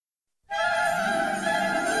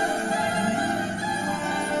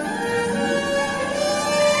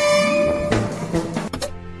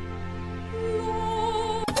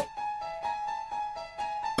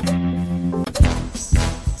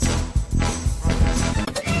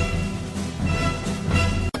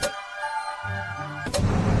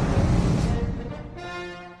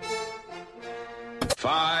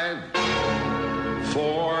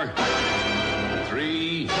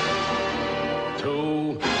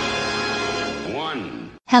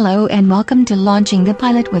Hello and welcome to Launching the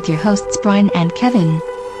Pilot with your hosts Brian and Kevin.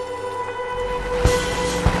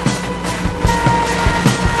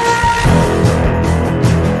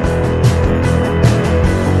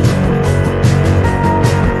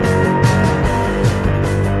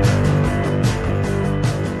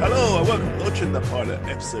 Hello and welcome to Launching the Pilot,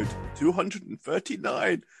 episode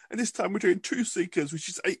 239. And this time we're doing Truth Seekers, which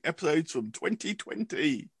is 8 episodes from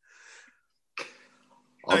 2020.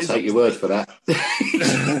 I'll take your word for that.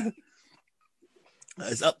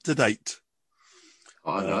 That is up to date.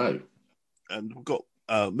 I know. And we've got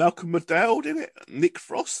Malcolm McDowell in it, Nick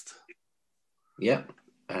Frost. Yep.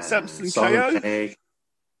 Samson KO.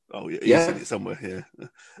 Oh, yeah, he's in it somewhere here.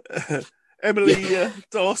 Emily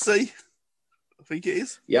Darcy, I think it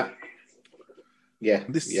is. Yeah. Yeah.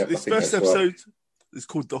 This first episode is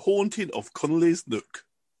called The Haunting of Connolly's Nook.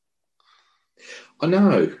 I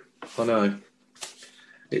know.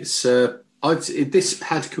 It's this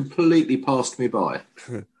had completely passed me by.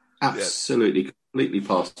 Absolutely, completely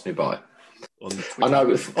passed me by. On Twitter. I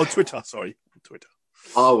know. On Twitter, sorry. On Twitter.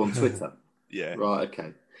 Oh, on Twitter. Yeah. Right.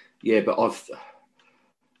 Okay. Yeah, but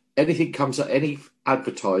anything comes up, any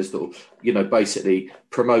advertised or basically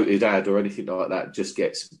promoted ad or anything like that just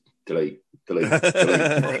gets delete.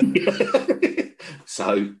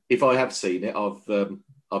 So if I have seen it,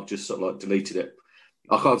 I've just sort of like deleted it.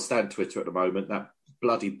 I can't stand Twitter at the moment. That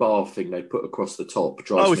bloody bar thing they put across the top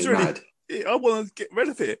drives me mad. I want to get rid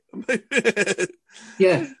of it.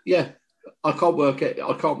 Yeah. I can't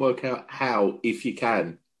work out how, if you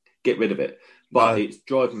can, get rid of it. But it's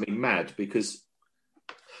driving me mad because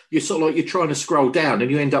you're sort of like you're trying to scroll down and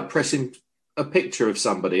you end up pressing a picture of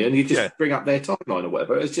somebody and you just bring up their timeline or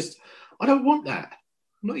whatever. It's just, I don't want that.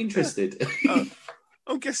 I'm not interested.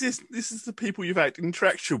 I guess this is the people you've had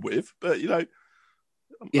interaction with, but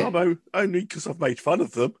Yeah. only because I've made fun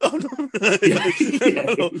of them.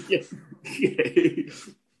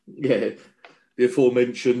 Yeah. The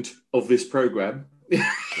aforementioned of this program.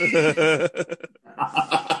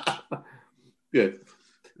 Yeah.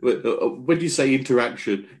 When you say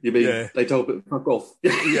interaction, you mean they told me to fuck off.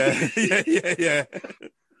 Yeah.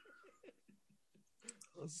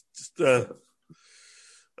 It's just,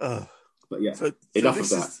 but yeah, enough of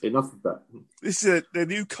that. This is their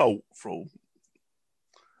new cult from.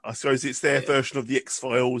 I suppose it's their version of the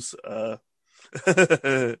X-Files.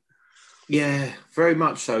 Yeah, very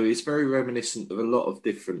much so. It's very reminiscent of a lot of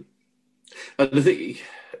different. And the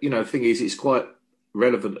thing is, it's quite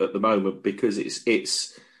relevant at the moment because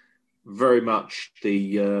it's very much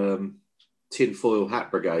the tinfoil hat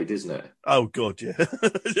brigade, isn't it? Oh God, yeah,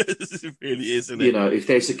 it really is, isn't it? If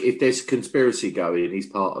there's a conspiracy going, he's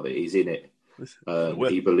part of it. He's in it.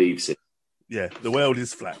 He believes it. Yeah, the world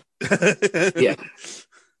is flat. Yeah.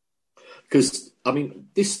 Because,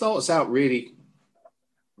 this starts out really,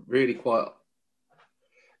 really quite...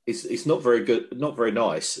 It's not very good, not very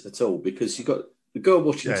nice at all, because you've got the girl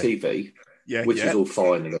watching TV, which is all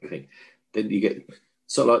fine and everything. Then you get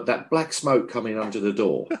sort of like that black smoke coming under the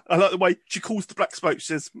door. I like the way she calls the black smoke. She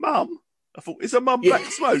says, "Mum." I thought, is a mum black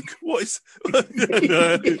smoke? What is...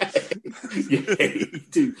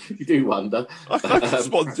 You do wonder. I can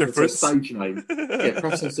spot the difference. It's a stage name. Yeah,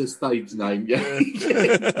 perhaps it's a stage name,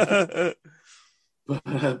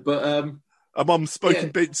 But a mum's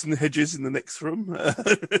smoking bits in the hedges in the next room.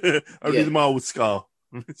 Only the mild scar.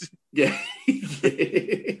 Yeah.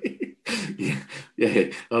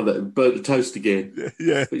 Oh, that burnt the toast again.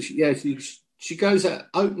 Yeah. But she goes out,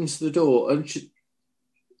 opens the door, and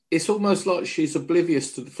it's almost like she's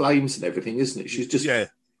oblivious to the flames and everything, isn't it? She's just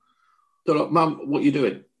like, "Mum, what are you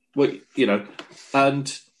doing?"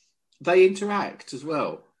 And they interact as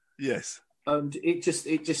well. Yes. And it just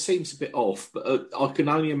seems a bit off, but I can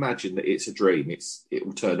only imagine that it's a dream. It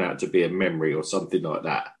will turn out to be a memory or something like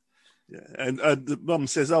that. Yeah, and the mum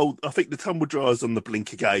says, "Oh, I think the tumble dryer's on the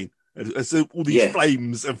blink again." As all these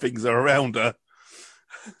flames and things are around her.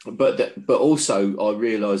 But also, I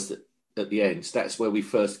realised that at the end, that's where we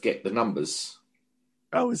first get the numbers.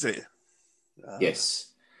 Oh, is it?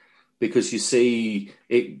 Yes, because you see,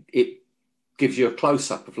 it gives you a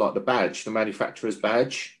close up of like the badge, the manufacturer's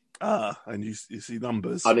badge. And you see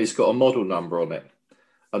numbers. And it's got a model number on it.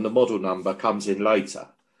 And the model number comes in later.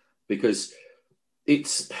 Because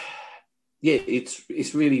it's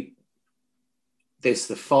really, there's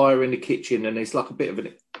the fire in the kitchen and there's like a bit of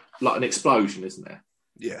an explosion, isn't there?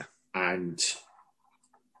 Yeah. And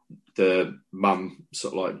the mum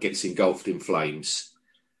sort of like gets engulfed in flames.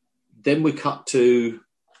 Then we cut to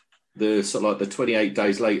the sort of like the 28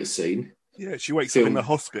 days later scene. Yeah, she wakes up in the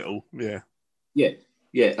hospital. Yeah. Yeah,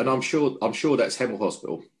 and I'm sure that's Hemel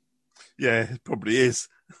Hospital. Yeah, it probably is.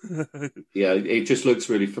 Yeah, it just looks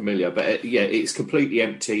really familiar. But it's completely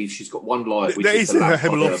empty. She's got one light. Which that is is a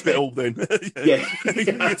Hemel Hospital then. Yeah,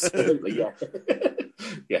 absolutely, yeah.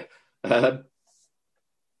 Yeah.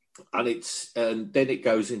 And then it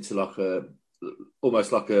goes into like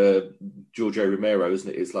almost like a George A. Romero, isn't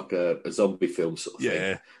it? It's like a zombie film sort of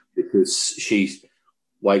thing. Because she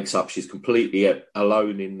wakes up, she's completely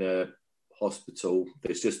alone in the hospital.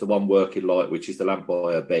 There's just the one working light, which is the lamp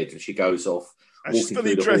by her bed, and she goes off walking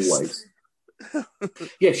through the hallways.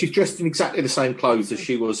 Yeah, she's dressed in exactly the same clothes as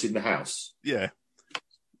she was in the house. Yeah.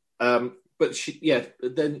 But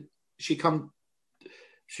then she comes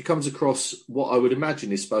across what I would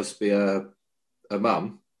imagine is supposed to be a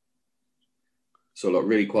mum. So like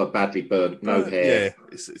really quite badly burnt, no hair. Yeah,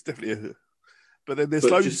 it's definitely but then there's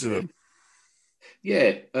loads of them.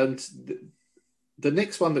 Yeah, and the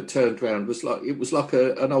next one that turned around was like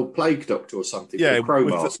an old plague doctor or something. Yeah, with a crow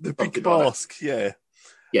with mask, the big mask. Yeah.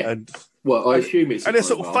 Yeah. I assume it's. And they're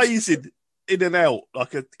sort of phasing in and out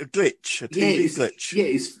like a glitch, a TV glitch.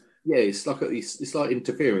 Yeah, it's like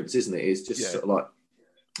interference, isn't it? It's just sort of like,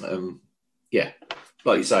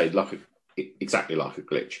 like you say, exactly like a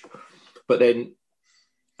glitch. But then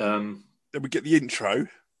we get the intro.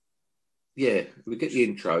 Yeah, we get the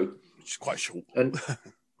intro, which is quite short. And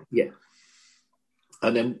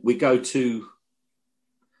and then we go to.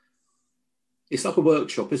 It's like a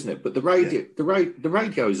workshop, isn't it? But the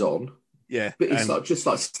radio's on. Yeah, but it's just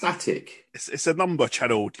like static. It's a number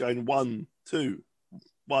channel going 1, 2,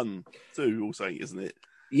 1, 2 or something, isn't it?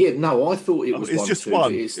 Yeah, no, I thought it was it's 1, just 2,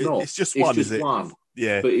 one. But it's not. It's just one, is it? One.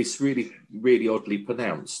 Yeah, but it's really, really oddly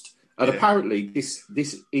pronounced. And apparently, this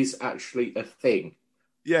is actually a thing.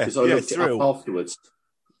 Yeah, because I looked it up afterwards.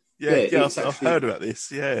 Yeah, I've heard about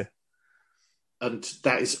this. Yeah, and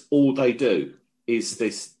that is all they do is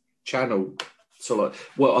this channel. So like,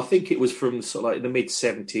 I think it was from sort of like in the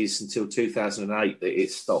mid-70s until 2008 that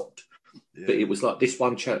it stopped. Yeah. But it was like this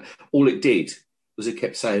one channel. All it did was it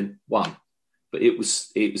kept saying 1, but it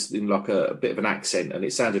was in like a bit of an accent, and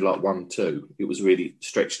it sounded like 1, 2. It was really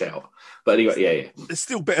stretched out. But anyway, yeah. It's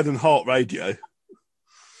still better than Heart Radio.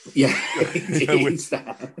 Yeah, it is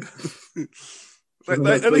that.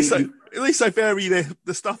 At least they vary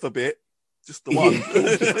the stuff a bit. Just the one. Yeah,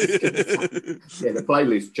 the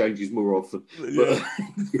playlist changes more often.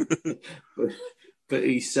 But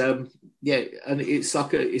he's and it's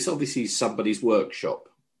like it's obviously somebody's workshop,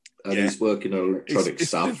 and he's working on electronic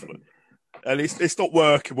stuff. And it's not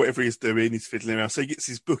work, whatever he's doing, he's fiddling around. So he gets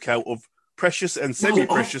his book out of precious and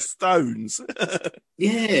semi-precious stones.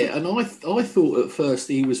 Yeah, and I thought at first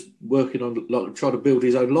he was working on like trying to build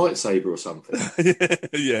his own lightsaber or something.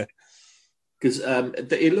 Yeah. Because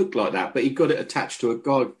it looked like that, but he got it attached to a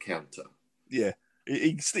guide counter. Yeah,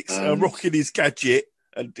 he sticks a rock in his gadget,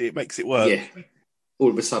 and it makes it work. Yeah,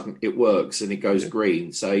 all of a sudden it works, and it goes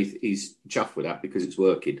green. So he's chuffed with that because it's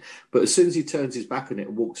working. But as soon as he turns his back on it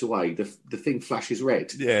and walks away, the thing flashes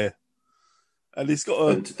red. Yeah, and he's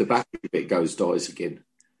got and the battery bit dies again.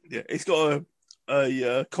 Yeah, he's got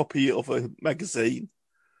a copy of a magazine.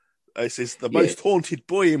 It says the most haunted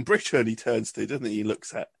boy in Britain. He turns to, doesn't he? He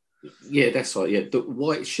looks at. Yeah, that's right. Yeah, the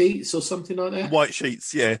White Sheets or something like that. White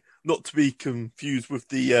Sheets, yeah, not to be confused with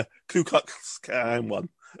the Ku Klux Klan one.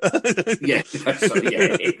 Yeah, that's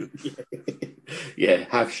right. Yeah.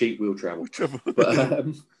 Have sheep will travel. But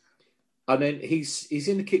and then he's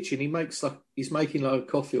in the kitchen. He's making like a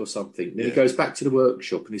coffee or something. And he goes back to the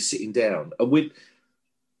workshop and he's sitting down. And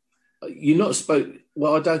you're not supposed.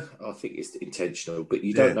 Well, I think it's intentional, but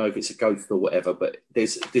you don't know if it's a ghost or whatever. But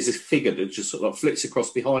there's this figure that just sort of flits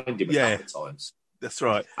across behind him a couple of times. That's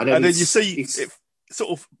right. And then you see it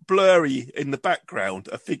sort of blurry in the background,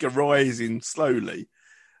 a figure rising slowly,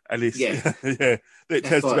 and it's It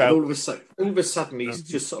turns right. around. All of a sudden, he's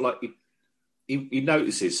just sort of like he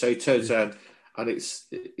notices, so he turns around, and it's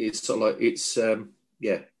sort of like it's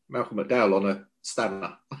Malcolm McDowell on a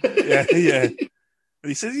stammer. Yeah. And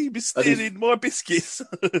he says, "You've been stealing my biscuits."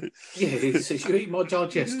 Yeah, he says, "You eat my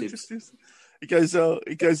digestives." He goes,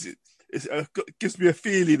 it gives me a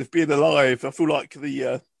feeling of being alive. I feel like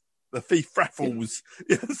the thief Raffles,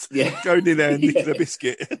 going in there and nicking a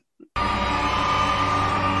biscuit.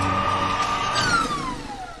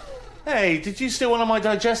 Hey, did you steal one of my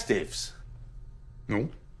digestives? No.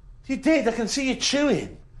 You did. I can see you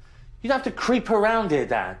chewing. You'd have to creep around here,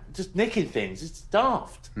 Dad, just nicking things. It's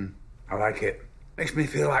daft. I like it. Makes me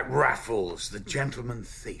feel like Raffles, the gentleman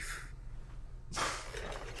thief.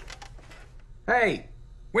 Hey,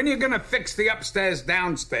 when are you going to fix the upstairs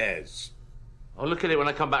downstairs? I'll look at it when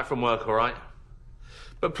I come back from work, all right?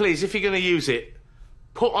 But please, if you're going to use it,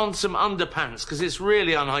 put on some underpants because it's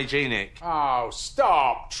really unhygienic. Oh,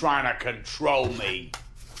 stop trying to control me.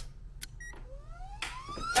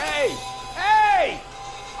 Hey! Hey!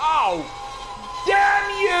 Oh,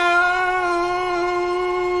 damn you!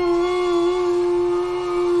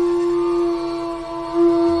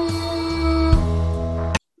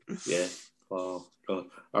 Yeah. Oh, God.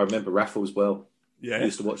 I remember Raffles well. Yeah. I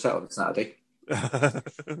used to watch that on Saturday.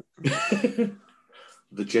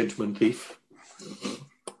 The Gentleman Thief.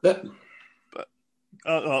 But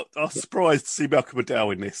I was surprised to see Malcolm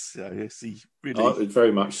McDowell in this. Yes, he really...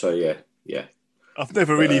 very much so, yeah. Yeah. I've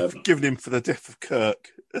never really forgiven him for the death of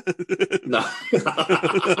Kirk. No.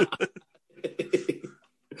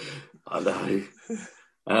 I know.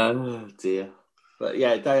 Oh, dear. But,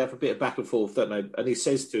 yeah, they have a bit of back and forth, don't they? And he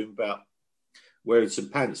says to him about wearing some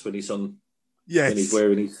pants when he's on... Yes. When he's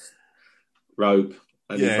wearing his robe.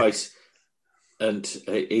 And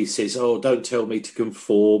he says, "Oh, don't tell me to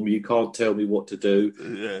conform. You can't tell me what to do."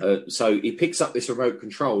 Yeah. So he picks up this remote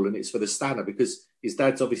control, and it's for the Stanner because his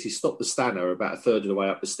dad's obviously stopped the Stanner about a third of the way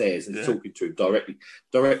up the stairs and he's talking to him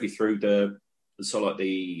directly through the sort of like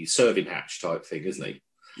the serving hatch type thing, isn't he?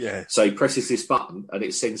 Yeah. So he presses this button, and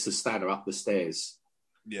it sends the Stanner up the stairs.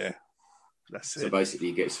 Yeah, that's it. So basically,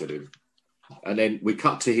 he gets with him, and then we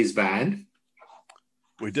cut to his van.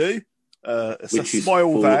 We do. It's a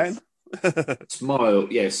Smile van. Smile,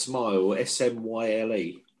 SMYLE.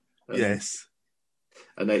 Yes.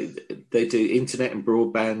 And they do internet and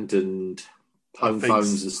broadband and home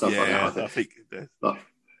phones and stuff like that. I think like,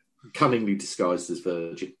 cunningly disguised as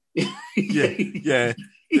Virgin. yeah.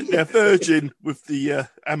 They're Virgin with the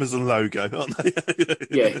Amazon logo, aren't they?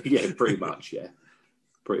 yeah, pretty much.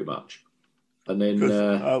 And then,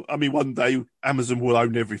 I mean, one day Amazon will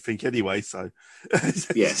own everything anyway. So,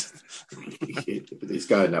 yes, it's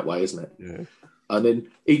going that way, isn't it? Yeah. And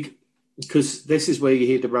then, because this is where you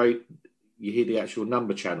hear the actual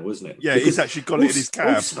number channel, isn't it? Yeah, he's actually got it in his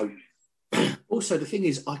cab. Also, the thing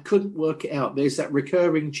is, I couldn't work it out. There's that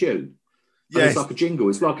recurring tune. Yeah, it's like a jingle.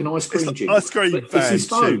 It's like an ice cream jingle. Ice cream van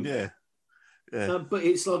tune. Yeah. But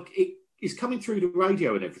it's like it's coming through the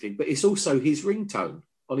radio and everything. But it's also his ringtone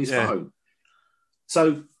on his phone.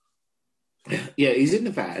 So, yeah, he's in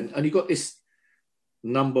the van and you got this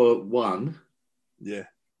number one. Yeah.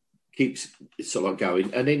 Keeps sort of like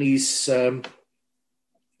going. And then he's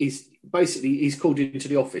called into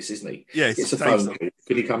the office, isn't he? Yeah. It's a phone call.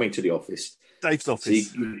 Could he come into the office? Dave's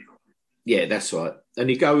office. So yeah, that's right. And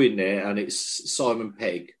you go in there and it's Simon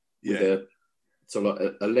Pegg with a sort of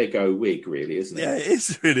like a Lego wig, really, isn't it? Yeah,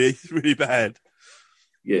 it's really bad.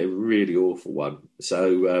 Yeah, really awful one.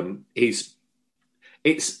 So it's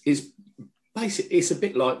basically it's a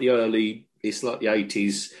bit like the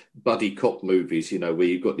 80s buddy cop movies, where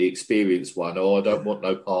you've got the experienced one. Oh, I don't want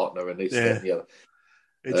no partner, and this that, and the other.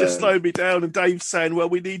 It just slowed me down. And Dave's saying, "Well,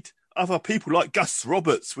 we need other people like Gus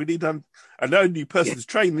Roberts. We need and the only person to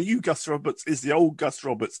train the new Gus Roberts is the old Gus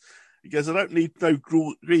Roberts." He goes, "I don't need no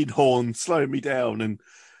greenhorn slowing me down." And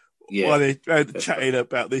while they're chatting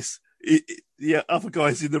about this, the other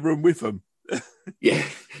guy's in the room with them.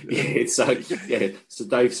 So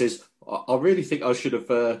Dave says, I really think I should have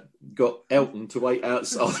got Elton to wait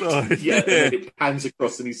outside. And then it pans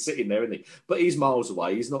across and he's sitting there, isn't he? But he's miles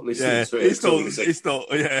away. He's not listening to it. It's not.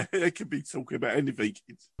 Yeah, they could be talking about anything.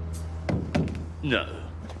 No.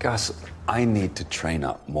 Gus, I need to train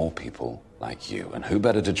up more people like you. And who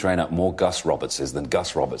better to train up more Gus Robertses than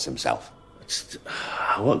Gus Roberts himself?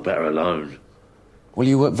 I work better alone. Well,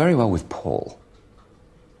 you work very well with Paul.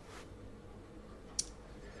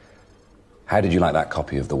 How did you like that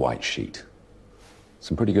copy of The White Sheet?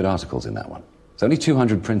 Some pretty good articles in that one. It's only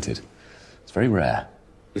 200 printed. It's very rare.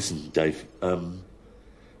 Listen, Dave,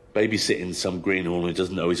 babysitting some greenhorn who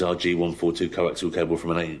doesn't know his RG142 coaxial cable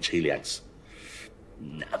from an 8-inch Heliax.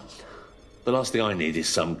 No. The last thing I need is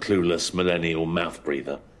some clueless millennial mouth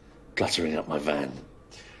breather cluttering up my van.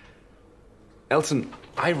 Elton,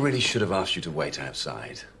 I really should have asked you to wait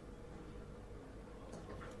outside.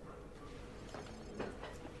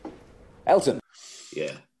 Elton.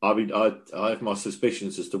 Yeah, I mean, I have my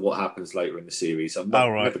suspicions as to what happens later in the series. I'm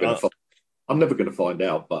never going to find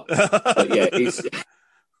out, but yeah, it's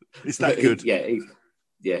that good. Yeah.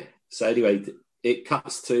 So anyway, it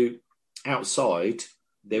cuts to outside.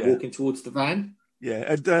 They're walking towards the van.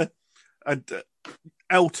 Yeah, and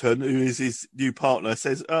Elton, who is his new partner,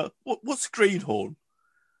 says, "What's greenhorn?"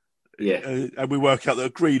 Yeah, and we work out that a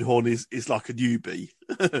greenhorn is like a newbie.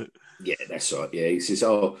 Yeah, that's right. Yeah, he says,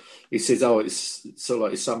 it's sort of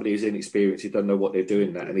like somebody who's inexperienced, who don't know what they're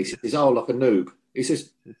doing. That, and he says, like a noob. He says,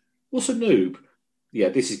 "What's a noob?" Yeah,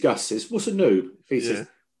 this is Gus says, "What's a noob?" He says,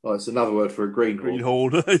 Oh, it's another word for a greenhorn.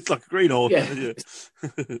 Greenhorn. It's like a greenhorn. Yeah.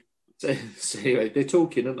 So anyway, they're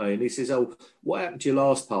talking, aren't they? And he says, "Oh, what happened to your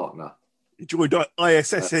last partner?" He joined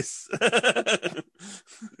ISSS.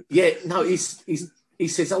 Yeah, no, he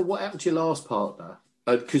says, "Oh, what happened to your last partner?"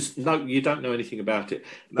 Because no, you don't know anything about it.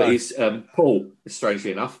 But No. he's Paul.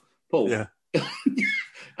 Strangely enough, Paul. Yeah.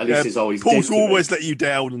 And he says, "Oh, he's Paul's dead to me." always let you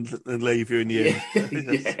down and leave you in the end.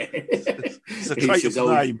 Yeah. It's a He trait says, of "Oh,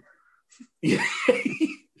 the name. Yeah.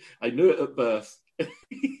 I knew it at birth.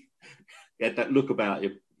 He had that look about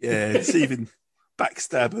him. Yeah, it's even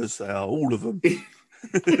backstabbers. They are, all of them.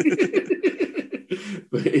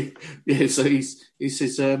 But, so he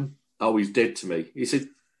says, "Oh, he's dead to me." He said,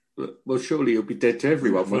 "Well, surely he'll be dead to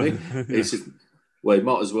everyone, won't he?" He said, "Well, he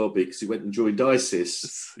might as well be because he went and joined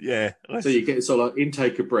ISIS." Yeah. So you get sort of like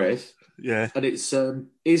intake of breath, Yeah. and it's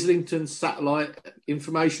Islington Satellite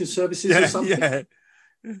Information Services or Yeah. something. Yeah.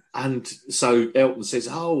 And so Elton says,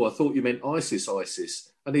 "Oh, I thought you meant ISIS.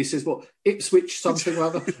 And he says, "What, Ipswich something or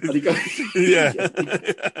other?" And he goes, Yeah.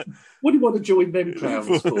 "What do you want to join them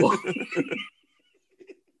clowns for?"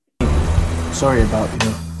 Sorry about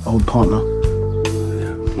your old partner.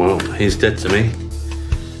 Well, he's dead to me.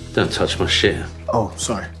 Don't touch my shit. Oh,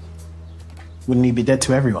 sorry. Wouldn't he be dead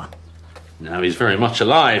to everyone? No, he's very much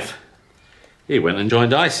alive. He went and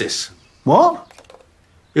joined ISIS. What?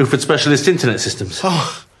 Ilford Specialist Internet Systems.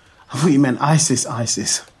 Oh, I thought you meant ISIS.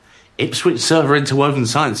 Ipswich Server Interwoven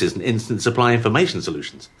Sciences and Instant Supply Information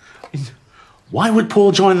Solutions. I mean, why would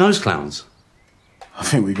Paul join those clowns? I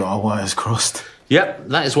think we got our wires crossed. Yep,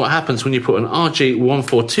 that is what happens when you put an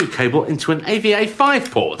RG142 cable into an AVA5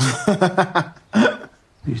 port.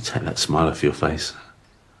 You take that smile off your face.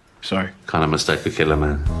 Sorry. Kind of mistake a killer,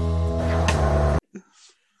 man.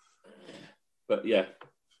 But yeah,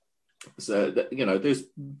 so there's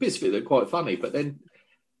bits of it that are quite funny. But then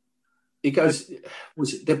he goes,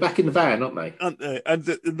 they're back in the van, aren't they? And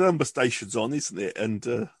the number station's on, isn't it?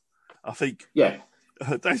 And I think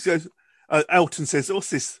Dave goes, Elton says, "What's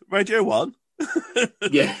this? Radio 1?"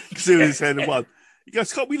 Yeah. Because he was his head of 1. He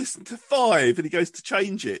goes, "Can't we listen to 5?" And he goes to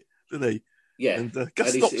change it, doesn't he? Yeah. And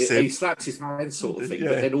Gus And stops him. he slaps his hand, sort of thing. Yeah.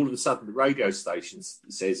 But then all of a sudden, the radio station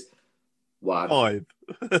says 1. 5.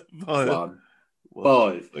 1.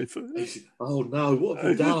 5. He said, "Oh no, what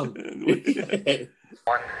have we done?"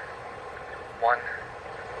 1.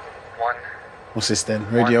 What's this then?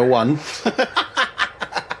 Radio 1?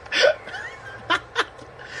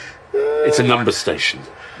 It's a number station.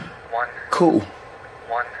 1. Cool.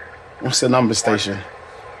 1. What's the number station?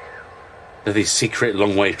 They're these secret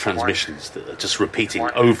long-wave transmissions that are just repeating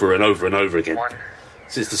over and over and over again.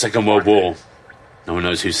 Since the Second World War. No one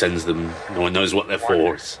knows who sends them. No one knows what they're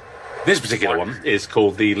for. This particular one is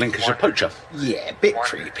called the Lincolnshire Poacher. Yeah, bit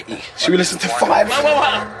creepy. Should we listen to 5?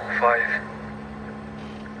 5.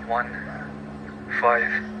 1. 5.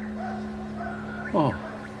 Oh.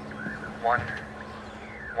 1.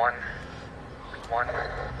 1. 1.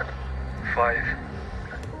 5.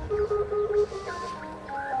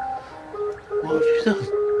 What have you done?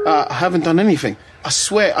 I haven't done anything. I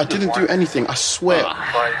swear, I didn't do anything. I swear.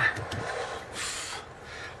 5.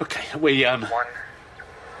 Okay, we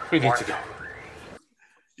need to go.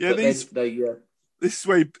 Yeah, But this is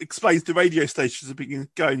where he explains the radio stations have been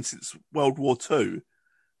going since World War II,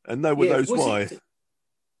 and no one knows why.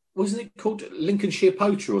 Wasn't it called Lincolnshire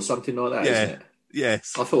Poacher or something like that? Yeah. Isn't it?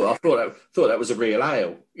 Yes. I thought that was a real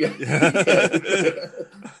ale. Yeah.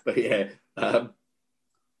 But yeah.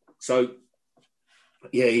 So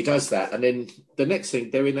yeah, he does that, and then the next thing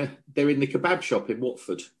they're in the kebab shop in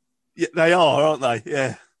Watford. Yeah, they are, aren't they?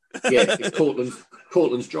 Yeah. Yeah, it's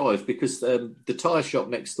Cortland's Drive, because the tyre shop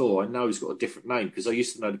next door, I know he's got a different name because I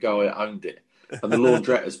used to know the guy that owned it, and the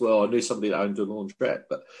laundrette as well. I knew somebody that owned a laundrette,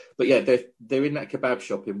 but yeah, they're in that kebab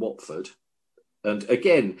shop in Watford, and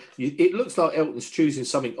again, it looks like Elton's choosing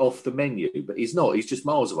something off the menu, but he's not. He's just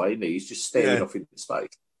miles away, isn't he? He's just staring off into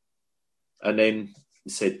space, and then he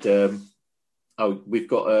said, "Oh, we've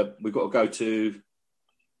got to go to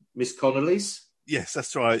Miss Connolly's." Yes,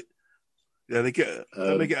 that's right. Yeah, they get.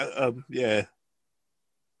 Yeah.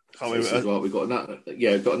 So he says, "Right, we've got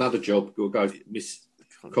another job. We'll go to Miss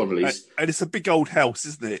Connolly's." And it's a big old house,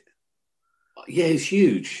 isn't it? Yeah, it's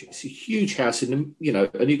huge. It's a huge house and you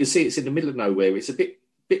can see it's in the middle of nowhere. It's a bit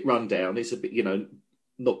run down. It's a bit,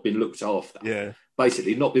 not been looked after. Yeah.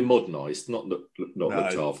 Basically, not been modernised, not looked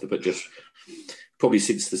after, but just probably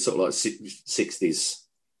since the sort of like 60s,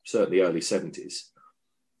 certainly early 70s.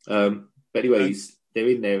 But anyway, they're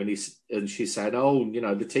in there, and she's saying, "Oh,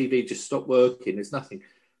 the TV just stopped working. There's nothing."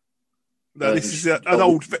 No, this is an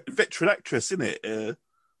old veteran actress, isn't it?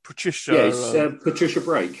 Patricia. Yeah, it's Patricia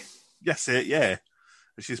Brake. Yes, it. Yeah.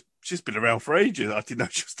 She's been around for ages. I didn't know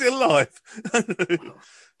she was still alive.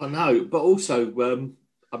 I know, but also,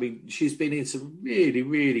 I mean, she's been in some really,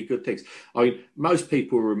 really good things. I mean, most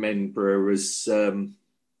people remember her as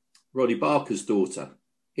Ronnie Barker's daughter,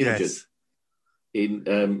 Imogen. Yes.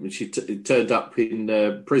 She turned up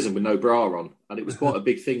in prison with no bra on, and it was quite a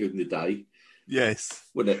big thing in the day. Yes,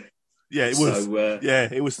 wasn't it? Yeah, it was. So,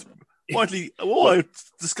 it was widely a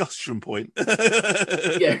discussion point.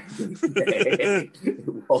 Yeah,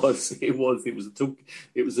 it was. It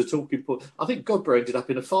was a talking point. I think Godber ended up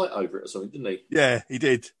in a fight over it or something, didn't he? Yeah, he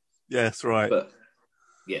did. Yeah, that's right. But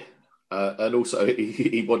yeah, and also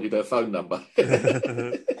he wanted her phone number.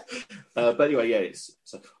 But anyway, yeah.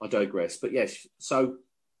 So I digress. But yes, so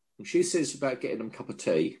she says about getting them a cup of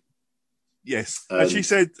tea. Yes, and she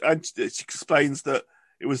said, and she explains that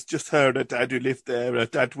it was just her and her dad who lived there. Her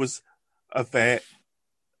dad was a vet.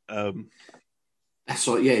 That's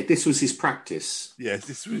right. Yeah, this was his practice. Yes,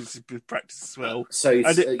 this was his practice as well. So he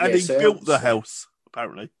built the house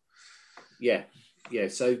apparently. Yeah.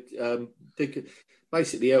 So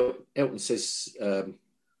basically, Elton says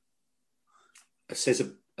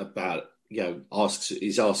about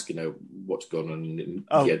he's asking her what's gone on. And,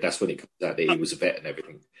 that's when it comes out that he was a vet and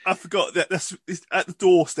everything. I forgot that's at the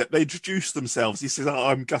doorstep. They introduce themselves. He says,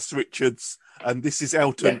 "I'm Gus Richards, and this is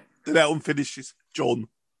Elton." Yeah. Then Elton finishes John.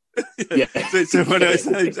 Yeah, so everyone else's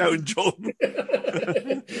name's Elton John.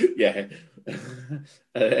 Yeah,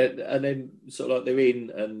 and then sort of like they're in,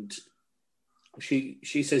 and she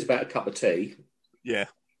says about a cup of tea. Yeah,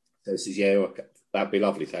 so says, "Yeah, that'd be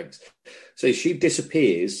lovely, thanks." So she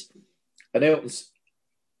disappears, and Elton's.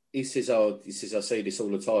 He says, I see this all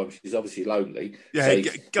the time. She's obviously lonely. Yeah,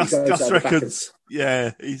 so Gus reckons. He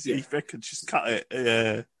reckons she's cut it.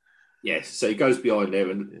 Yeah. Yes, so he goes behind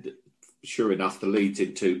there, and sure enough, the lead's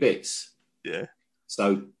in two bits. Yeah.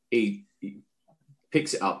 So he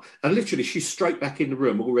picks it up, and literally, she's straight back in the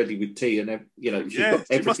room already with tea, and she's got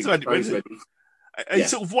everything must have had it ready. He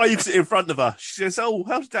sort of waves it in front of her. She says, "Oh,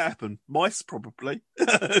 how did that happen? Mice, probably."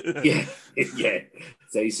 Yeah.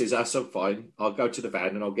 So he says, "That's all fine. I'll go to the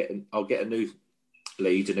van and I'll get a new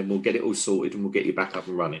lead, and then we'll get it all sorted, and we'll get you back up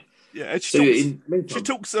and running." Yeah, and she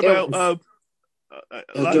talks about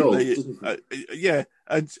lonely.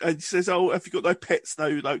 And she says, "Oh, have you got no pets?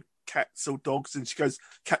 No cats or dogs?" And she goes,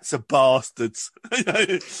 "Cats are bastards."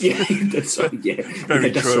 Yeah, that's right. Yeah, very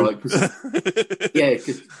that's true. Right,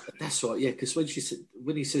 that's right. Yeah, because when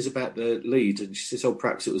he says about the lead, and she says, "Oh,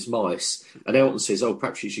 perhaps it was mice," and Elton says, "Oh,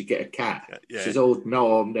 perhaps you should get a cat." Yeah. She says, "Oh,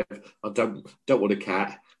 no, I don't want a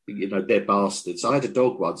cat. They're bastards. I had a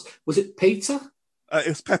dog once. Was it Peter? It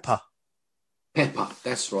was Pepper. Pepper.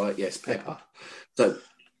 That's right. Yes, Pepper. So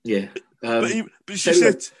yeah." But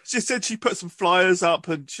she said she put some flyers up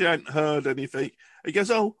and she hadn't heard anything. He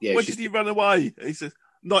goes, "Oh, when did he run away?" He says,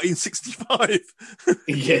 1965.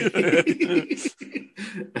 Yeah.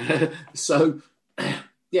 So,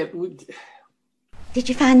 yeah. Did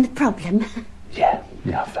you find the problem? Yeah,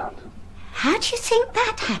 I found. How do you think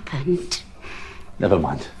that happened? Never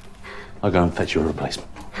mind. I'll go and fetch you a replacement.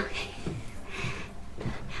 Okay.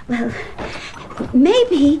 Well,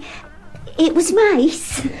 maybe it was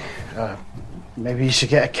mice. Maybe you should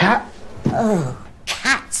get a cat. Oh,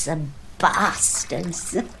 cats are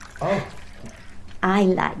bastards. Oh. I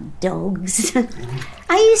like dogs.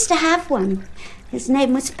 I used to have one. His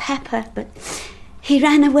name was Pepper, but he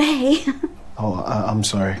ran away. Oh, I'm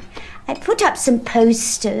sorry. I put up some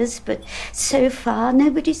posters, but so far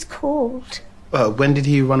nobody's called. When did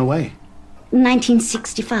he run away?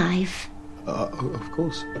 1965. Of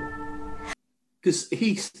course.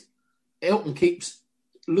 Because Elton keeps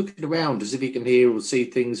looking around as if he can hear or see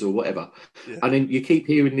things or whatever. Yeah. And then you keep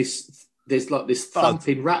hearing this, there's like this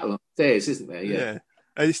thumping rattle upstairs, isn't there? Yeah.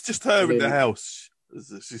 And it's just her in the house.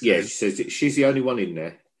 She says she's the only one in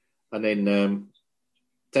there. And then,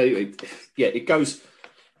 it goes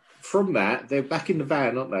from that. They're back in the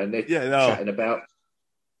van, aren't they? And they're chatting about,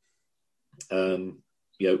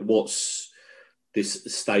 what's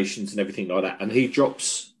this stations and everything like that. And he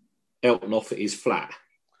drops Elton off at his flat.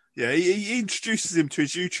 Yeah, he introduces him to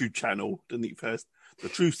his YouTube channel, didn't he, first? The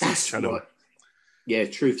Truth Seekers channel. Right. Yeah,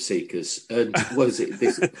 Truth Seekers. And what is it?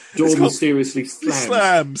 This door mysteriously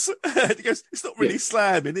slams. He goes, "It's not really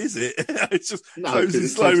slamming, is it?" It's just closing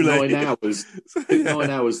slowly. Takes 9 hours. 9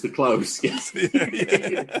 hours to close. Yes.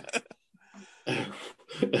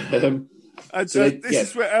 And this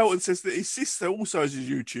is where Elton says that his sister also has a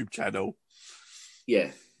YouTube channel.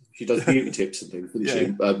 Yeah. She does beauty tips and things, doesn't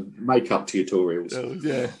she? Makeup tutorials. Oh,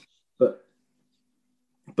 yeah.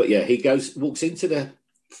 But yeah, he walks into the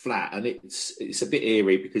flat, and it's a bit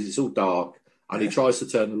eerie because it's all dark, and he tries to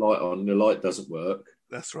turn the light on, and the light doesn't work.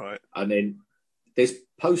 That's right. And then there's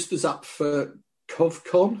posters up for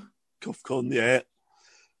CovCon. CovCon, yeah.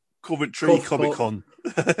 Coventry Comic Con.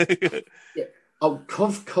 Yeah. Oh,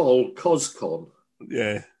 CosCon.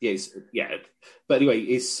 Yeah. Yes, yeah. But anyway,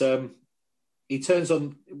 it's he turns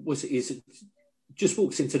on. Just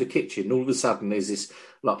walks into the kitchen. And all of a sudden, there's this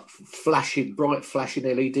like bright flashing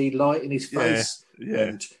LED light in his face,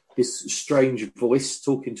 and this strange voice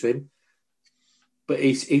talking to him. But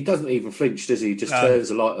he doesn't even flinch, does he? He just turns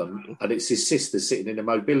the light on, and it's his sister sitting in a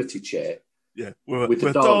mobility chair. Yeah, with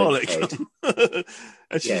a Dalek head.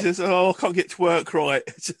 And she says, "Oh, I can't get to work right."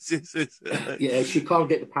 Yeah, she can't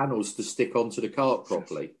get the panels to stick onto the cart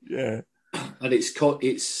properly. Yeah, and it's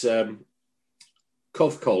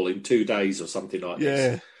CovCol in 2 days or something like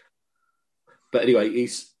this. Yeah, but anyway,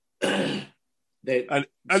 he's and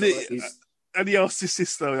he asked his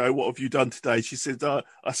sister, "What have you done today?" She said, "I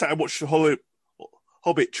sat and watched the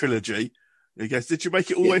Hobbit trilogy." He goes, "Did you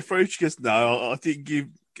make it all the way through?" She goes, "No, I didn't get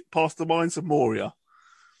past the Mines of Moria."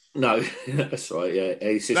 No, that's right. Yeah,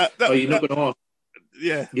 he says, "You're not going to ask."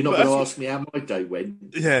 Yeah, you're not going to ask me how my day went.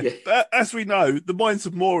 Yeah, but as we know, the Mines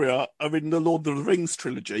of Moria are in the Lord of the Rings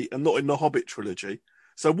trilogy and not in the Hobbit trilogy.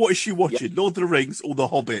 So, what is she watching, Lord of the Rings or the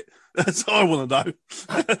Hobbit? That's what I want to know.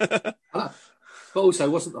 But also,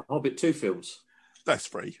 wasn't the Hobbit 2 films? That's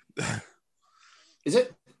free. Is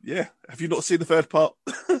it? Yeah. Have you not seen the third part?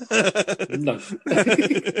 No.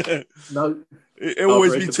 No. It'll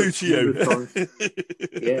always be 2 to you.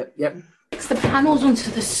 Yeah, yep. Fix the panels onto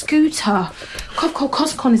the scooter.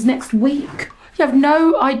 CosCon is next week. You have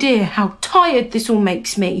no idea how tired this all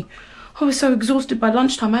makes me. I was so exhausted by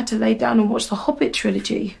lunchtime I had to lay down and watch the Hobbit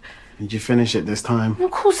trilogy. Did you finish it this time? Of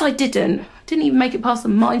course I didn't. Didn't even make it past the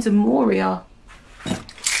Mines of Moria.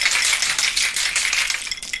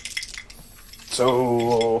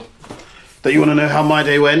 So, don't you want to know how my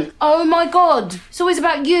day went? Oh my God. It's always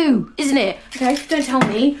about you, isn't it? Okay, don't tell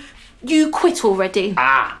me. You quit already.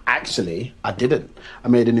 Actually, I didn't. I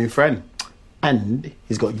made a new friend. And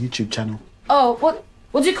he's got a YouTube channel. Oh, what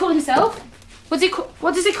does he call himself? What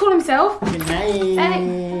does he call himself?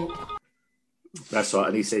 That's right.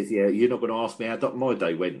 And he says, "Yeah, you're not going to ask me how my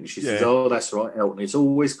day went." And she says, "Oh, that's right, Elton. It's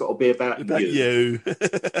always got to be about you."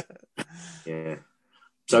 Yeah.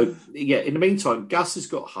 So, in the meantime, Gus has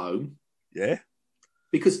got home. Yeah.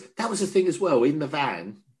 Because that was the thing as well. In the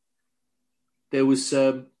van, there was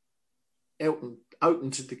Elton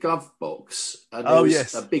opened the glove box, and there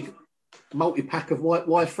was a big multi-pack of white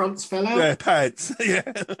wire fronts fell out. Yeah, pads.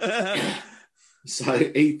 Yeah. So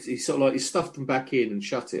he sort of like he stuffed them back in and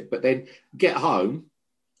shut it. But then get home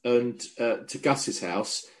and to Gus's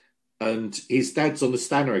house, and his dad's on the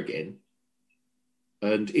stanner again,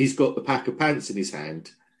 and he's got the pack of pants in his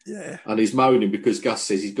hand. Yeah. And he's moaning because Gus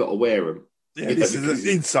says he's got to wear them. Yeah, this is an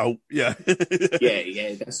insult. Yeah.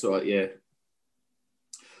 yeah, that's right. Yeah.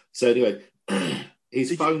 So anyway,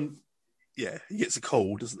 his phone. Yeah, he gets a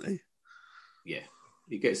call, doesn't he? Yeah,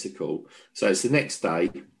 he gets a call. So it's the next day,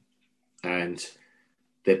 and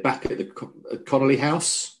they're back at the Connolly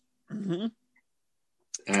house. Mm-hmm.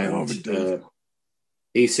 And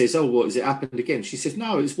he says, "Oh, what has it happened again?" She says,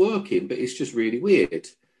 "No, it's working, but it's just really weird."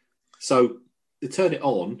 So they turn it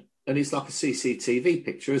on, and it's like a CCTV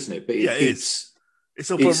picture, isn't it? But it's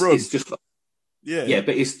of a room. It's just like, yeah,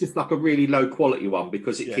 but it's just like a really low quality one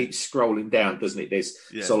because it keeps scrolling down, doesn't it? There's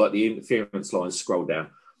so like the interference lines scroll down.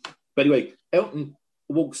 But anyway, Elton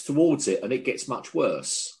walks towards it, and it gets much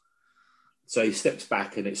worse. So he steps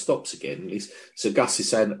back, and it stops again. So Gus is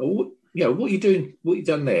saying, "Oh, what are you doing? What you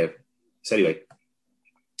done there?" So anyway,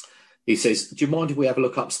 he says, "Do you mind if we have a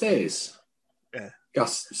look upstairs?" Yeah.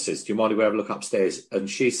 Gus says, "Do you mind if we have a look upstairs?" And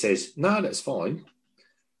she says, "No, that's fine."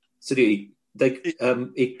 So they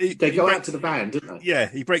go out to the van, don't they? Yeah,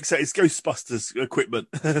 he breaks out his Ghostbusters equipment.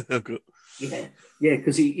 yeah,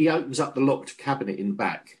 because he opens up the locked cabinet in the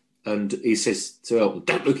back, and he says to Elton,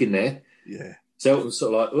 "Don't look in there." Yeah. So Elton's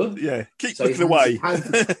sort of like, "Oh." Yeah, keep looking away.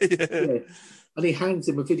 And he hands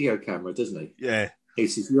him a video camera, doesn't he? Yeah. He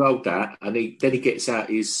says, "You hold that," and then he gets out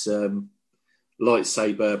his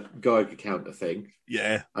lightsaber Geiger counter thing.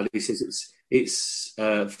 Yeah. And he says it's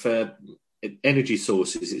for energy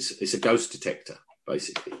sources. It's a ghost detector,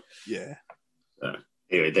 basically. Yeah.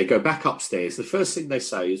 Anyway, they go back upstairs. The first thing they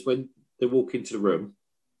say is when they walk into the room,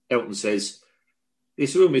 Elton says,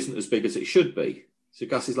 "This room isn't as big as it should be." So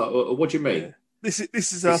Gus is like, "What do you mean?" Yeah.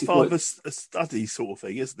 This is our father's study sort of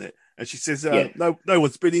thing, isn't it? And she says, no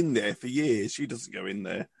one's been in there for years. She doesn't go in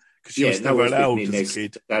there because she was never allowed as a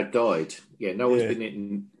kid. Dad died. Yeah, no one's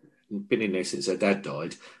been in there since her dad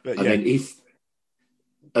died. But and then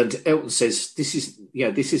And Elton says, "This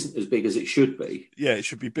isn't as big as it should be. Yeah, it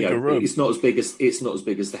should be bigger room. It's not as big as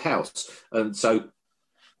the house." And so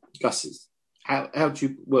Gus says, "How do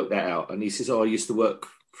you work that out?" And he says, "Oh, I used to work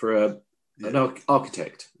for an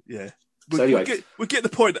architect." Yeah. So anyway, we get the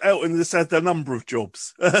point. Elton has had a number of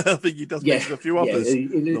jobs. I think he does mention a few others.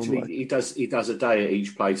 He does a day at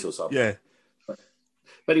each place or something. Yeah. But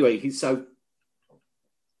anyway,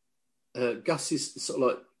 Gus is sort of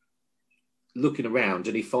like looking around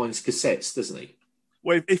and he finds cassettes, doesn't he?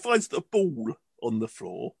 Well, he finds the ball on the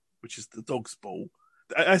floor, which is the dog's ball.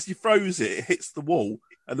 As he throws it, it hits the wall,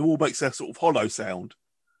 and the wall makes a sort of hollow sound.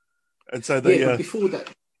 And so they. But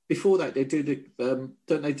before that, they do the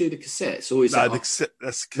don't they do the cassettes? Or is that's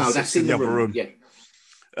cassettes in the other room.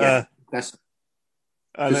 Yeah, that's.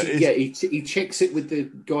 He checks it with the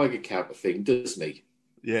Geiger counter thing, doesn't he?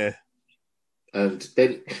 Yeah. And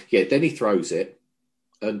then he throws it.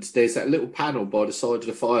 And there's that little panel by the side of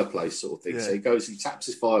the fireplace sort of thing. Yeah. So he goes and taps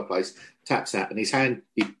his fireplace, taps that, and he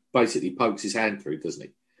basically pokes his hand through, doesn't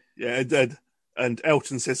he? Yeah, and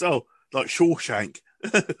Elton says, "Oh, like Shawshank."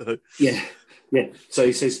 Yeah. So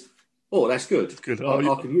he says, "Oh, that's good. Good. I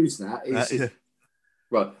can use that." Says,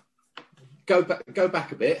 right. Go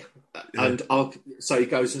back a bit, and So he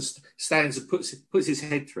goes and stands and puts his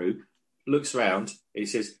head through, looks around. He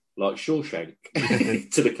says, "Like Shawshank,"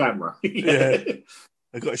 to the camera. Yeah.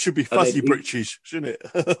 It should be fuzzy britches, shouldn't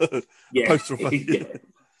it? Yeah. Poster fuzzy. Yeah.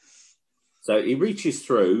 So he reaches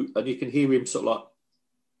through, and you can hear him sort of like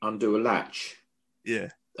undo a latch. Yeah.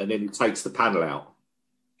 And then he takes the panel out.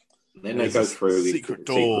 And then they go through the secret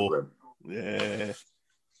door. Secret room. Yeah.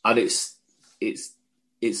 And it's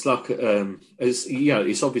like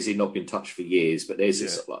it's obviously not been touched for years, but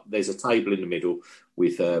there's there's a table in the middle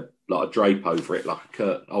with like a drape over it, like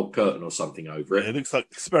a old curtain or something over it. It looks like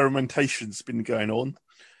experimentation's been going on.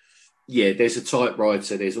 Yeah, there's a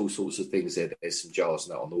typewriter, there's all sorts of things there. There's some jars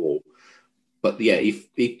and that on the wall. But yeah,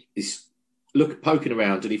 he's poking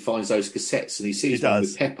around and he finds those cassettes and he sees one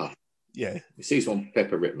with Pepper. Yeah. He sees one with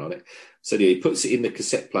Pepper written on it. So he puts it in the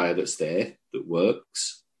cassette player that's there, that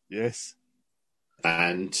works. Yes.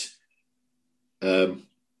 And now,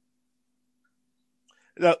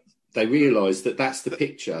 they realise that that's the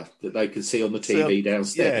picture that they can see on the TV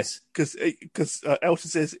downstairs. Yeah, because Elton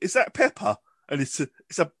says, "Is that Pepper?" And it's a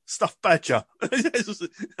stuffed badger.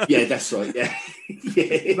 Yeah, that's right. Yeah.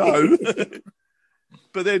 Yeah. No.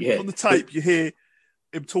 But then on the tape, you hear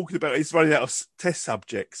him talking about he's running out of test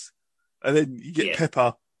subjects, and then you get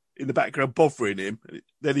Pepper in the background bothering him.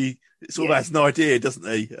 Then he sort of has an idea, doesn't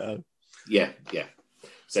he? Yeah.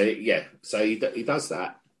 So he does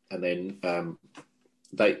that, and then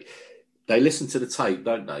they listen to the tape,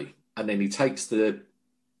 don't they? And then he takes the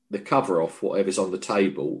cover off whatever's on the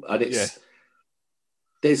table, and it's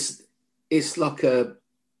like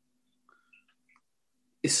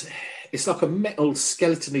a metal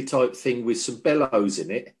skeleton-y type thing with some bellows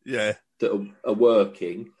in it. Yeah, that are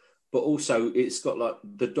working, but also it's got like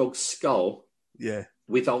the dog's skull. Yeah,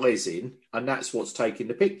 with eyes in, and that's what's taking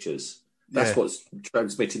the pictures. That's what's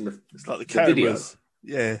transmitting it's like the cameras.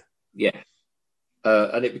 Video. Yeah.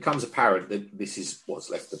 And it becomes apparent that this is what's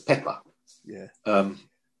left of Pepper. Yeah. And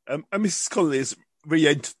Mrs. Connolly has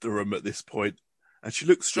re-entered the room at this point, and she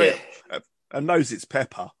looks straight and knows it's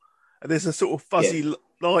Pepper. And there's a sort of fuzzy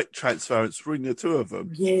light transference between the two of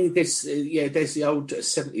them. Yeah, there's the old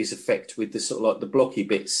 70s effect with the sort of like the blocky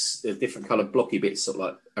bits, the different coloured blocky bits sort of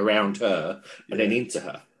like around her and then into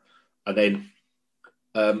her. And then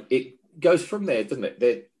it goes from there, doesn't it?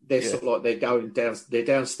 They're sort of like they're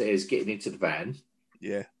downstairs getting into the van.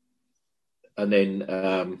 Yeah. And then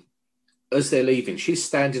as they're leaving, she's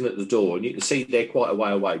standing at the door and you can see they're quite a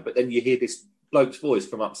way away, but then you hear this bloke's voice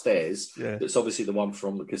from upstairs. Yeah. That's obviously the one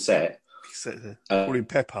from the cassette. Calling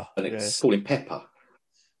Pepper. And it's calling Pepper.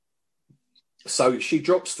 So she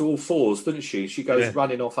drops to all fours, doesn't she? She goes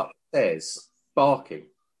running off upstairs, barking.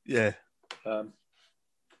 Yeah. And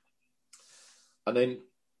then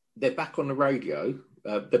they're back on the radio.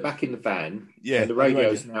 They're back in the van. Yeah. And the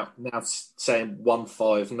radio's now saying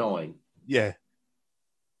 159. Yeah.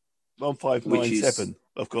 1597.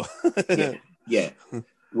 I've got. Yeah.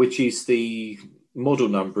 Which is the model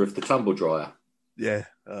number of the tumble dryer. Yeah.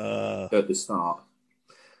 At the start.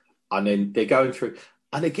 And then they're going through.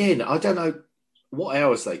 And again, I don't know what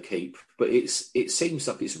hours they keep, but it seems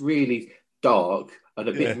like it's really dark and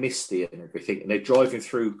a bit misty and everything. And they're driving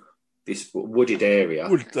through this wooded area.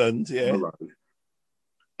 Woodland, yeah.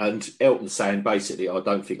 And Elton's saying basically, I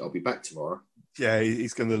don't think I'll be back tomorrow. Yeah,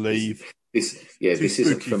 he's going to leave. This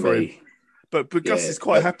isn't for me. Him. But Gus is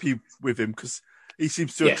quite happy with him because he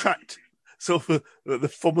seems to attract sort of the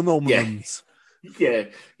phenomenons. Yeah,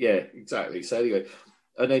 exactly. So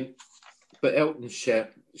anyway, but Elton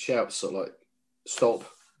shouts sort of like, stop.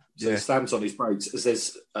 So he slams on his brakes as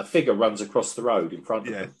there's a figure runs across the road in front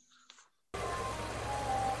of him.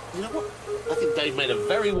 You know what? I think Dave made a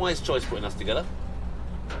very wise choice putting us together.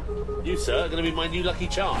 You, sir, are going to be my new lucky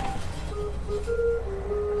charm.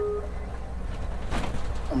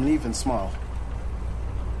 I'm leaving, Smile.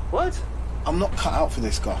 What? I'm not cut out for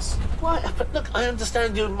this, Gus. Why? But look, I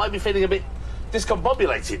understand you might be feeling a bit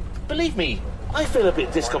discombobulated. Believe me, I feel a bit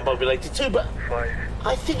discombobulated too, but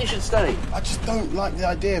I think you should stay. I just don't like the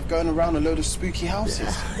idea of going around a load of spooky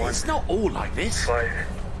houses. It's not all like this. 5,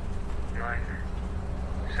 9,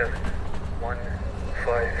 7, 1,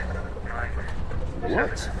 5, 9,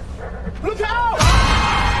 What? 7. Look out!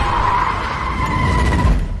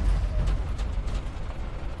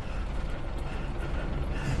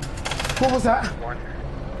 What was that? 1,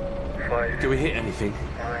 5. Do we hit anything?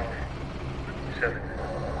 9, 7.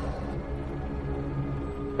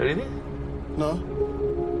 Anything? No.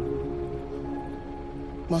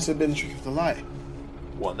 Must have been a trick of the light.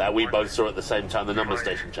 What, that we both saw at the same time the number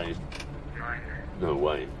station changed? 9. No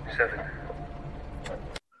way. 7.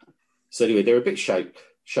 So anyway, they're a bit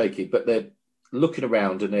shaky, but they're looking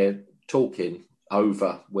around and they're talking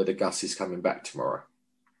over whether Gus is coming back tomorrow.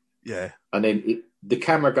 Yeah. And then the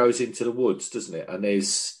camera goes into the woods, doesn't it? And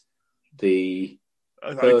there's the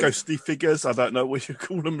ghostly figures. I don't know what you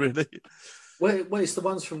call them, really. Well, it's the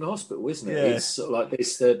ones from the hospital, isn't it? Yeah. It's sort of like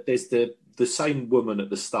there's the same woman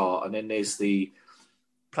at the start, and then there's the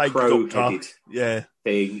Plague crow-headed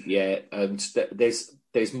thing, and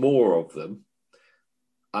there's more of them.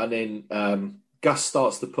 And then Gus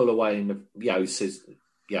starts to pull away, and says,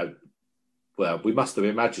 well, we must have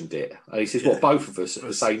imagined it. And he says, "What, both of us at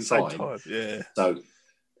the same time?" Yeah. So,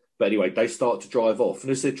 but anyway, they start to drive off,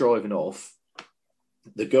 and as they're driving off,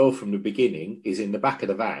 the girl from the beginning is in the back of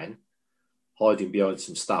the van, hiding behind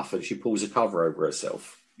some stuff, and she pulls a cover over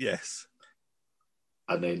herself. Yes.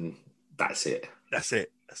 And then that's it. That's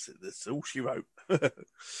it. That's all she wrote.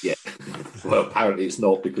 Yeah. Well, apparently it's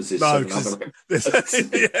not, because there's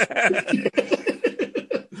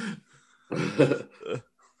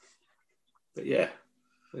But yeah,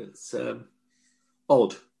 it's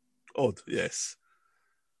odd. Odd, yes.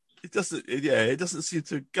 It doesn't seem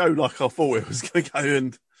to go like I thought it was going to go.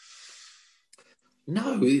 And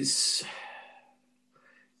no, it's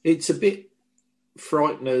a bit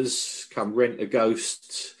Frighteners, come Rent a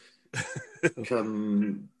Ghost,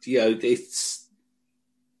 come it's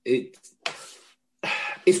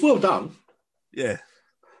well done. Yeah,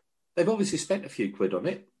 they've obviously spent a few quid on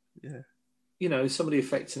it. Yeah, some of the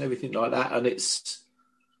effects and everything like that, and it's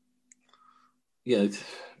the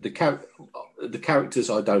characters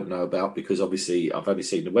I don't know about, because obviously I've only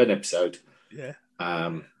seen the one episode. Yeah,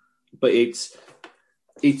 but it's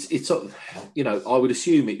sort of, I would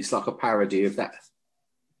assume it's like a parody of that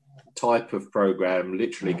type of program,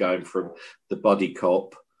 literally going from the Buddy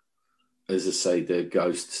Cop, as I say, the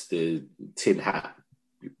Ghosts, the Tin Hat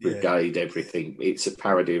Brigade, everything. It's a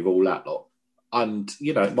parody of all that lot, and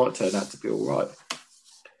it might turn out to be all right.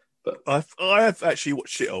 But I have actually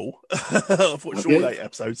watched it all. I've watched all 8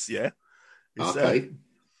 episodes. Yeah. Okay.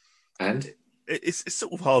 And it's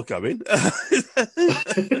sort of hard going.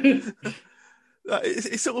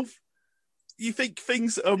 It's sort of, you think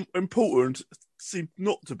things are important seem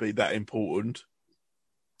not to be that important.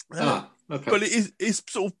 Okay. But it's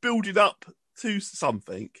sort of building up to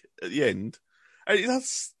something at the end, and it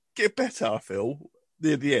does get better, I feel,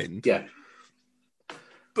 near the end. Yeah.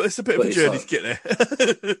 But it's a bit of a journey to get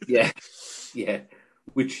there. Yeah,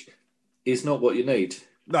 which is not what you need.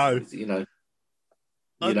 No.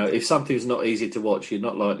 If something's not easy to watch, you're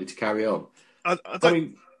not likely to carry on. I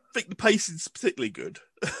don't think the pacing's particularly good.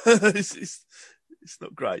 It's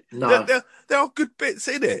not great. No. There are good bits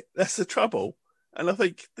in it. That's the trouble. And I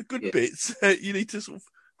think the good bits, you need to sort of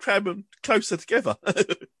cram them closer together.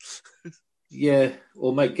 Yeah,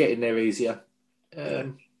 or make getting there easier.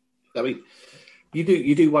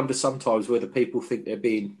 You do wonder sometimes whether people think they're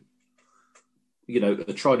being, they're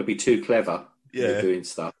trying to be too clever when they're doing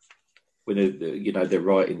stuff. When they're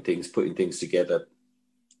writing things, putting things together,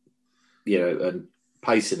 and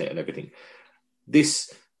pacing it and everything.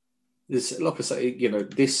 This, like I say,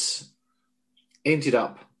 this ended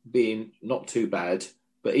up being not too bad,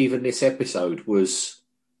 but even this episode was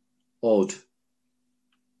odd.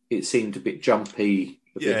 It seemed a bit jumpy.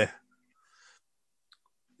 It's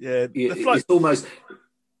almost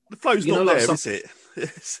the flow's not there,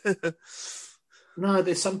 is it? No,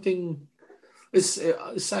 there's something.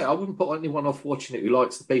 I wouldn't put anyone off watching it who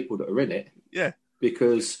likes the people that are in it. Yeah,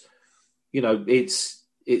 because it's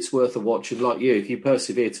it's worth a watch. And like you, if you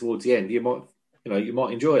persevere towards the end, you might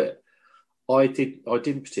enjoy it. I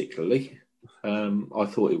didn't particularly. I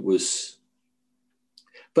thought it was,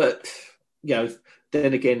 but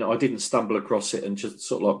then again, I didn't stumble across it and just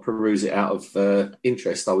sort of like peruse it out of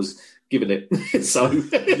interest. I was given it, so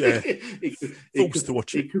forced to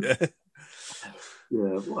watch it.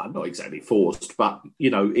 Yeah, well, not exactly forced, but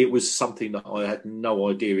it was something that I had no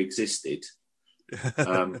idea existed.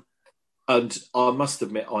 And I must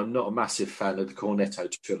admit, I'm not a massive fan of the Cornetto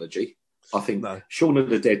trilogy. I think Shaun of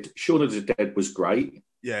the Dead was great.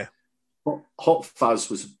 Yeah. Hot Fuzz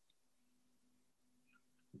was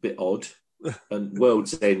a bit odd, and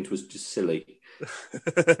World's End was just silly.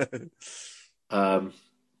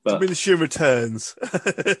 But Diminishing Returns.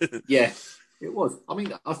 Yeah, it was. I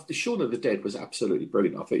mean, Shaun of the Dead was absolutely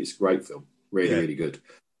brilliant. I think it's a great film. Really good.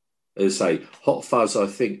 As I say, Hot Fuzz, I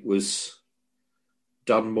think, was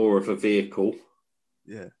done more of a vehicle.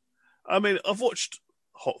 Yeah. I mean, I've watched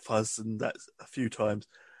Hot Fuzz and that a few times.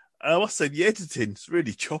 And I must say, the editing's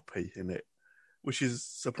really choppy in it, which is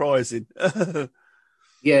surprising.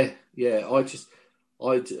 Yeah.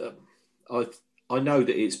 I know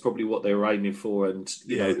that it's probably what they were aiming for, and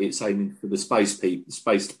it's aiming for the space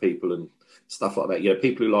people and stuff like that.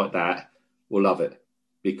 People who like that will love it,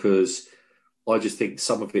 because I just think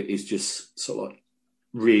some of it is just sort of like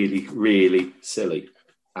really, really silly,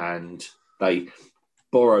 and they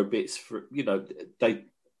borrow bits for they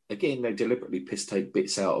deliberately take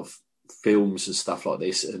bits out of films and stuff like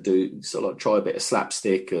this, and do sort of like try a bit of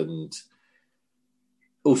slapstick and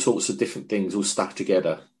all sorts of different things all stuck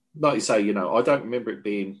together. Like you say, I don't remember it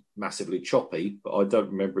being massively choppy, but I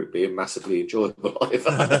don't remember it being massively enjoyable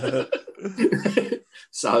either.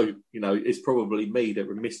 So, it's probably me that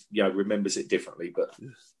remembers it differently. But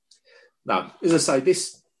no, as I say,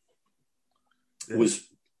 this was,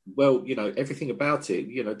 well, everything about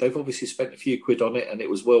it, they've obviously spent a few quid on it and it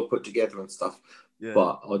was well put together and stuff. Yeah.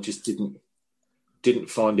 But I just didn't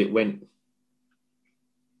find it went,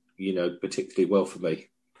 particularly well for me.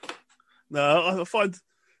 No, I find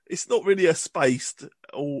it's not really a spaced,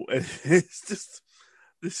 or it's just,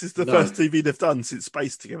 this is the first TV they've done since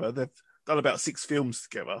Space together. They've done about 6 films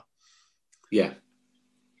together. Yeah.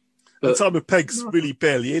 And Simon Pegg's really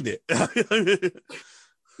barely in it.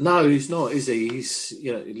 No, he's not, is he? He's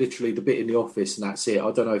literally the bit in the office and that's it.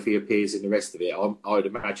 I don't know if he appears in the rest of it. I'd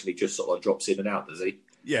imagine he just sort of drops in and out, does he?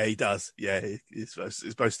 Yeah, he does. Yeah, he's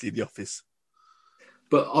mostly in the office.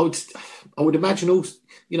 But I would imagine also,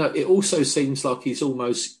 it also seems like he's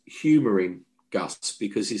almost humouring Gus,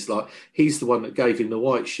 because he's the one that gave him the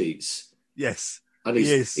white sheets. Yes. And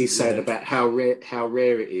he's saying about how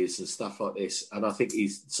rare it is and stuff like this. And I think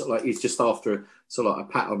he's sort of like, he's just after a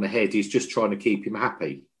pat on the head. He's just trying to keep him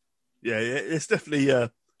happy. Yeah, it's definitely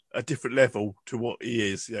a different level to what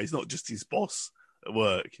he is. Yeah, he's not just his boss at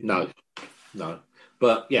work. No.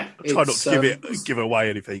 But yeah, I try not to give away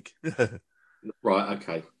anything. Right.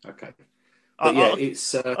 Okay.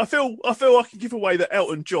 I feel I can give away that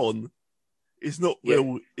Elton John is not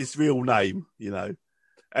his real name,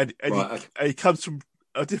 and he comes from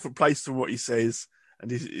a different place from what he says,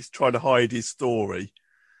 and he's trying to hide his story.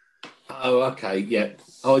 Oh, okay, yeah.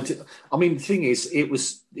 I mean, the thing is,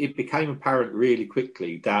 it became apparent really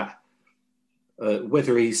quickly that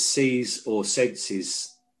whether he sees or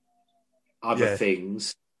senses other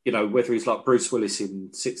things, whether he's like Bruce Willis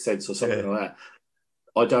in Sixth Sense or something like that,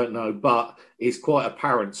 I don't know. But it's quite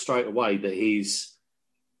apparent straight away that he's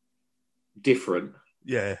different.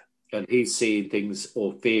 Yeah. And he's seeing things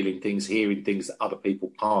or feeling things, hearing things that other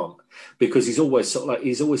people can't, because he's always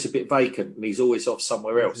he's always a bit vacant and he's always off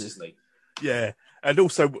somewhere else, isn't he? Yeah. And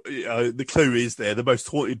also, the clue is there, the most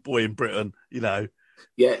haunted boy in Britain, Yeah.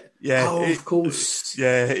 Yeah. Oh, of course.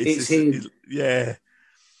 Yeah. It's him. Yeah.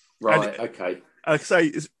 Right. Okay. Like I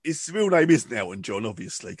say, his real name isn't Elton John,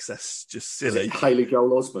 obviously, because that's just silly. Haley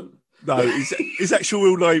Joel Osment. No, his actual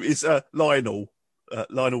real name is Lionel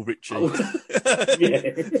Richie. Oh,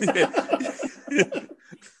 yeah.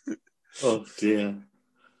 Oh dear.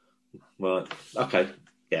 Right. Okay.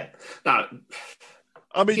 Yeah. No.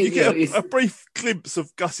 I mean, you get a brief glimpse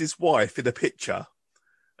of Gus's wife in a picture,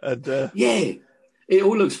 and it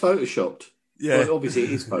all looks photoshopped. Yeah, well, obviously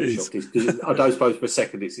it is photoshopped. I don't suppose for a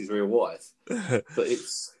second it's his real wife, but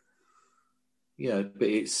it's and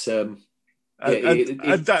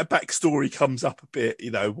that backstory comes up a bit.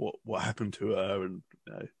 What happened to her, and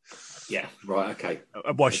yeah, right, okay,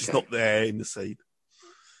 and why she's not there in the scene.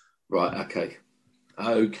 Right, okay.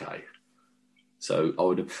 So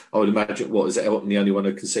I would imagine, what is it? Elton the only one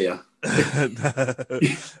who can see her?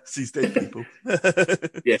 Sees dead people.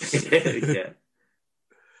 yeah.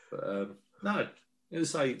 But, no,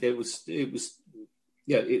 As I say, it was.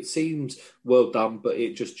 Yeah, it seems well done, but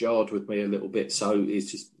it just jarred with me a little bit. So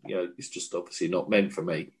it's just, it's just obviously not meant for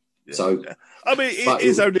me. Yeah. So, I mean, it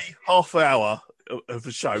is only half an hour of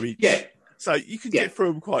a show each. Yeah. So you can get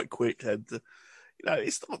through them quite quick, and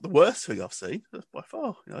it's not the worst thing I've seen by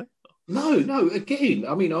far. No. Again,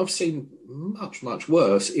 I mean, I've seen much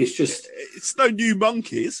worse. It's just it's no New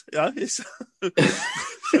Monkeys. It's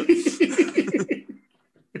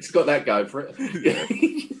it's got that going for it.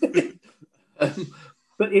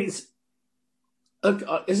 But it's, as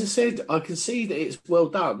I said, I can see that it's well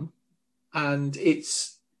done, and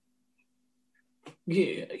it's,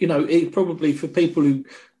 it probably for people who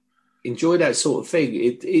enjoy that sort of thing,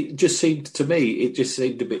 it just seemed to me, it just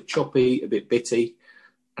seemed a bit choppy, a bit bitty,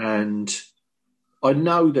 and I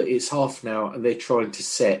know that it's half an hour and they're trying to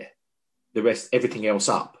set everything else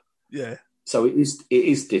up. Yeah. So it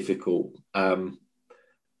is difficult, but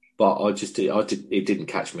it didn't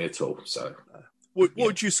catch me at all. So. What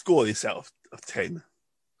would you score this out of 10?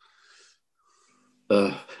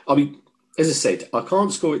 I mean, as I said, I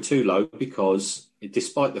can't score it too low because,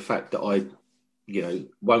 despite the fact that I,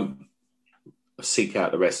 won't seek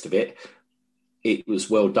out the rest of it, it was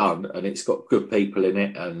well done and it's got good people in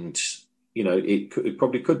it, and it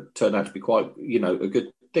probably could turn out to be quite a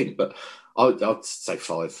good thing. But I'd say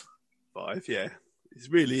 5. 5, yeah. It's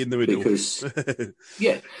really in the middle. Because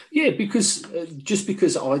because just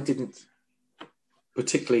because I didn't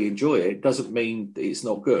particularly enjoy it doesn't mean that it's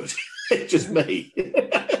not good. It's just me.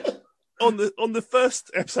 on the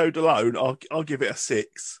first episode alone, I'll give it a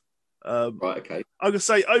 6. Right, okay. I'm gonna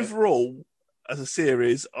say overall as a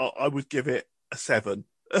series, I would give it a 7.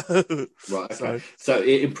 Right, okay. So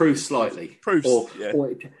it improves slightly. Or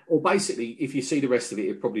basically, if you see the rest of it,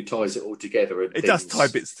 it probably ties it all together. It does tie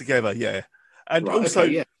bits together, yeah. And right, also,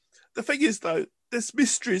 okay, yeah. The thing is though, there's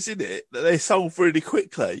mysteries in it that they solve really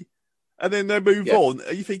quickly. And then they move on,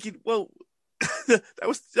 and you're thinking, well,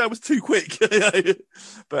 that was too quick.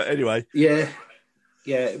 But anyway, yeah.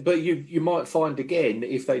 But you might find again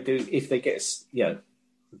if they get,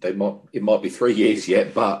 it might be 3 years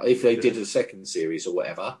yet. But if they did a second series or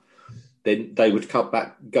whatever, then they would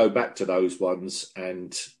go back to those ones,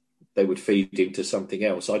 and they would feed into something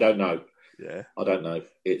else. I don't know. Yeah, I don't know.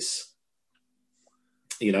 It's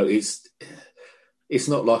It's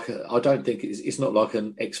not like I don't think it's not like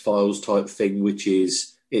an X-Files type thing, which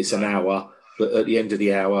is it's an hour, but at the end of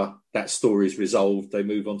the hour, that story is resolved. They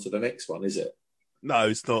move on to the next one, is it? No,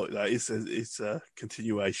 it's not. It's a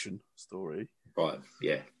continuation story. Right.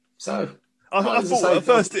 Yeah. So I thought at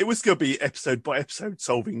first it was going to be episode by episode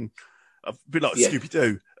solving, a bit like Scooby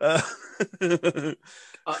Doo.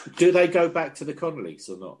 Do they go back to the Connollys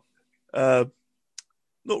or not?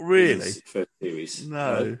 Not really. First series,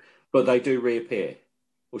 no. But they do reappear,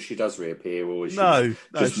 or she does reappear, or is she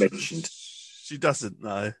just mentioned? She doesn't.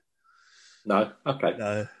 No. No. Okay.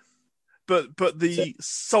 No. But the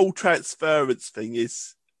soul transference thing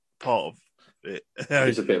is part of it.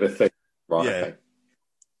 It's a bit of a thing, right? Yeah. Okay.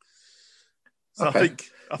 So okay.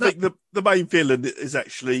 I think the main villain is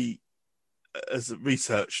actually, as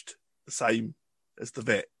researched, the same as the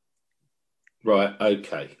vet. Right.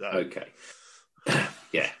 Okay. So. Okay.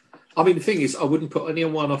 Yeah. I mean, the thing is, I wouldn't put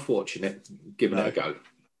anyone off watching it, giving it a go.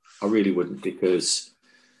 I really wouldn't, because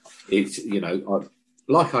it's,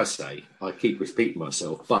 like I say, I keep repeating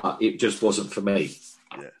myself, but it just wasn't for me.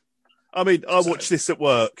 Yeah. I mean, I watched this at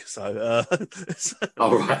work, so.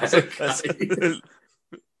 All right. Okay.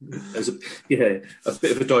 There's a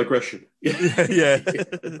bit of a digression. Yeah.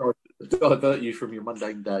 Divert you from your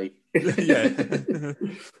mundane day. Yeah.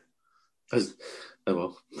 I was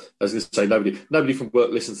going to say nobody from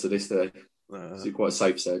work listens to this today. Is it quite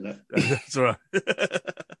safe saying that? That's all right.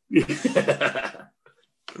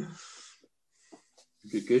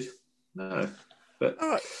 Good. No, but all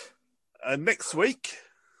right. Next week.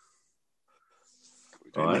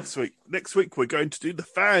 Next week we're going to do The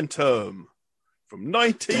Phantom from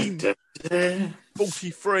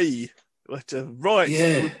 1943. Right.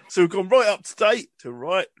 Yeah. So we've gone right up to date to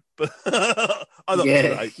right. But I'm not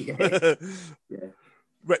right. Yeah.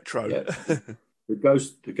 Retro. Yeah. The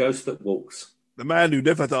ghost that walks. The man who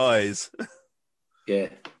never dies. Yeah.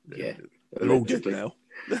 They're all dead now.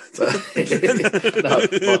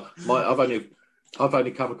 I've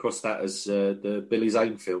only come across that as the Billy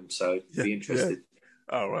Zane film, so be interested.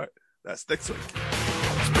 Yeah. All right. That's next week.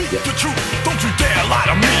 Speak the truth, don't you dare lie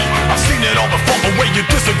to me. I've seen it all before, the way you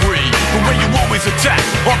disagree, the way you always attack,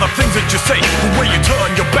 all the things that you say, the way you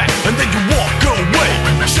turn your back and then you walk away.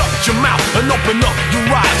 Shut your mouth and open up your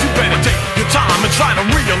eyes. You better take your time and try to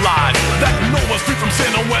realize that no one's free from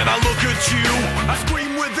sin. And when I look at you, I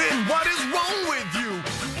scream within, what